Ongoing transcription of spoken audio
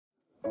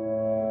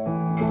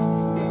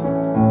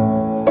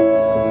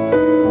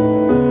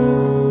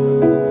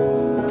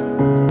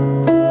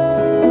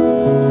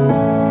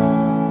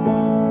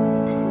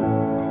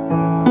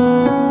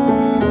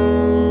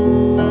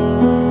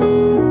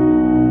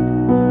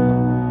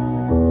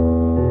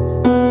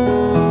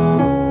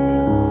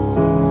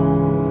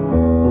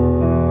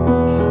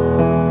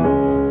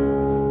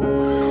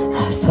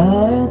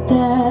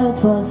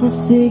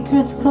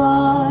secret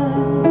chord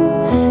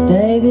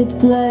David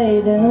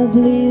played and it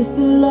pleased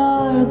the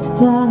Lord,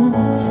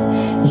 but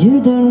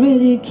you don't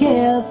really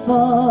care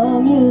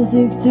for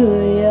music, do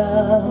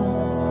ya?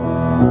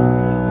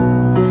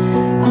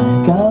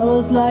 It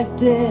goes like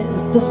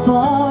this, the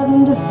fourth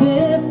and the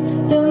fifth,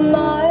 the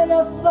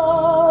minor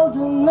fall,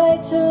 the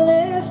major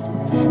lift,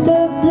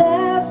 the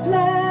black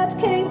flat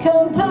king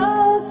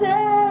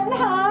composing,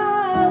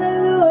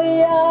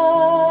 hallelujah,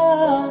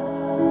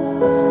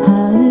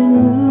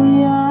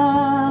 hallelujah,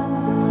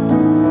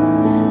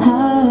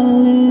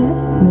 hallelujah,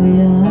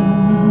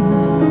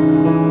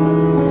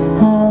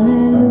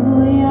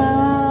 hallelujah,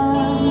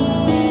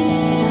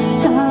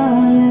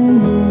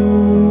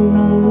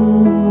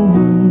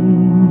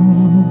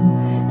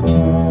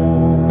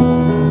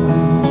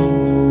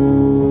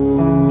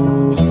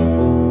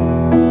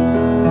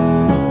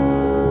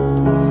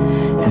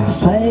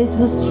 Faith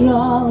was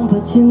strong,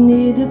 but you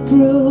needed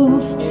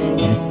proof.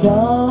 You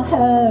saw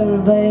her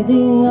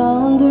bathing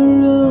on the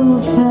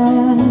roof,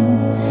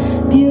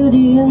 and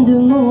beauty in the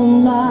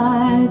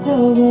moonlight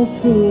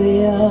overthrew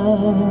you.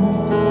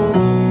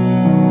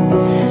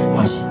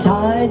 Well, she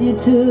tied you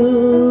to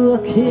a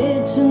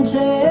kitchen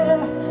chair,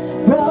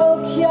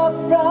 broke your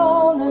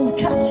frown and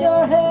cut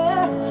your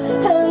hair,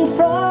 and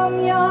from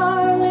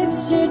your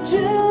lips she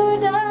drew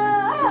the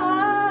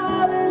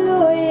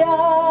hallelujah.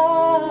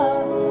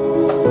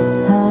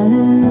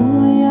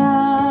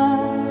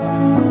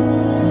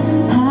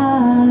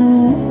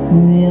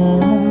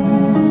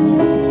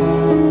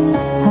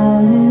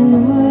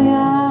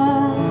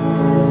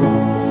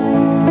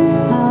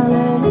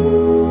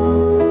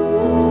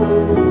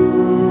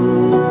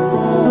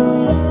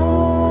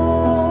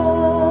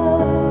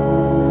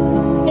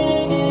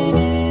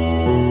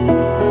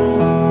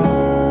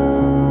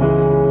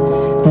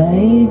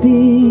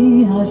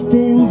 Baby, I've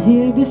been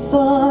here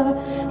before.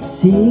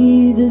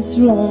 See this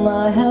room,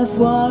 I have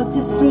walked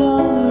this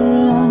floor.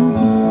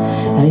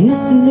 I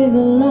used to live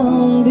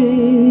alone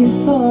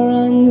before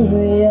I knew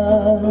you.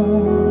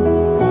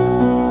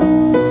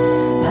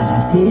 But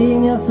I've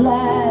seen your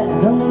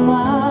flag on the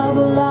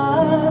marble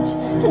arch.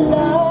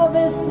 Love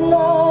is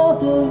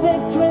not a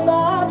victory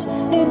march.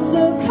 It's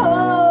a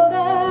cold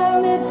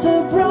and it's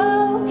a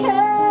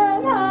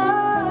broken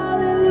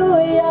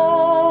hallelujah.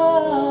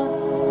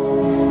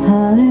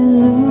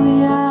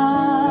 Hallelujah,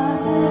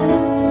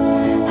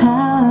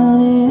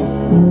 hallelujah,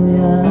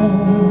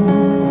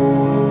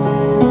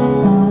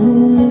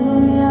 hallelujah,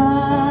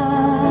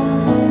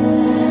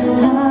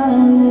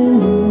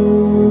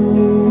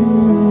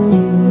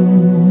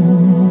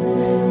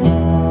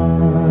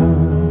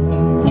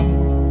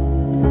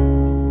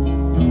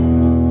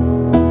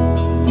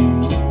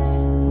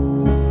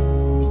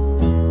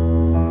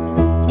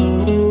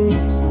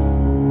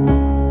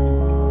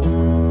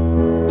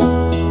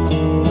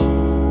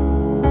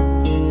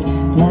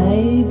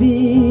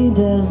 maybe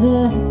there's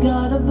a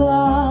God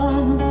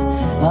above.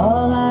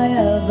 All I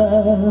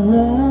ever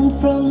learned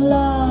from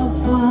love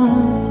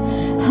was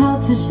how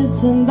to shoot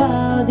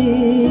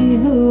somebody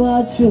who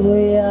outdrew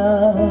you.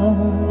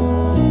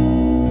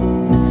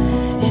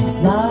 It's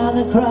not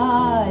a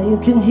cry you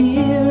can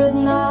hear at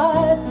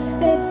night.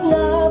 It's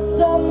not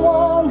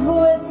someone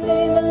who is